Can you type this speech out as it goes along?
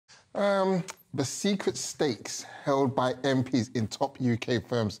The secret stakes held by MPs in top UK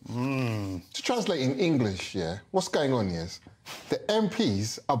firms. To translate in English, yeah, what's going on here is the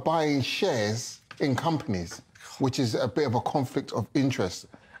MPs are buying shares in companies, which is a bit of a conflict of interest.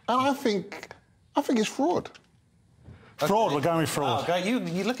 And I think it's fraud. Fraud, Okay. we're going with fraud. Oh, great.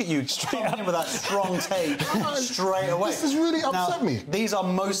 You look at you, straight in with that strong take straight away. This has really upset me. These are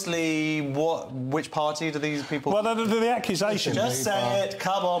mostly which party do these people... Well, the accusation... Just say it,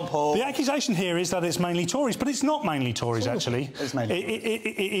 come on, Paul. The accusation here is that it's mainly Tories, but it's not mainly Tories, actually. It's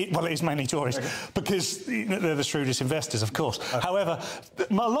mainly Well, it is mainly Tories, because they're the shrewdest investors, of course. Okay. However,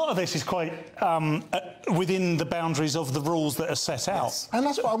 a lot of this is quite within the boundaries of the rules that are set out. Yes. And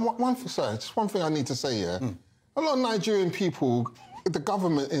that's what just one thing I need to say here. A lot of Nigerian people, the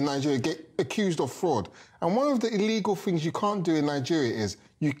government in Nigeria, get accused of fraud. And one of the illegal things you can't do in Nigeria is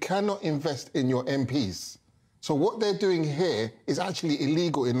you cannot invest in your MPs. So what they're doing here is actually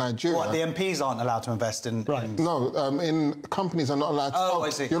illegal in Nigeria. What, the MPs aren't allowed to invest in... Right. No, in companies are not allowed to... Oh, I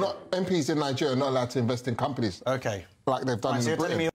see. MPs in Nigeria are not allowed to invest in companies. OK. Like they've done in So you're Britain. telling me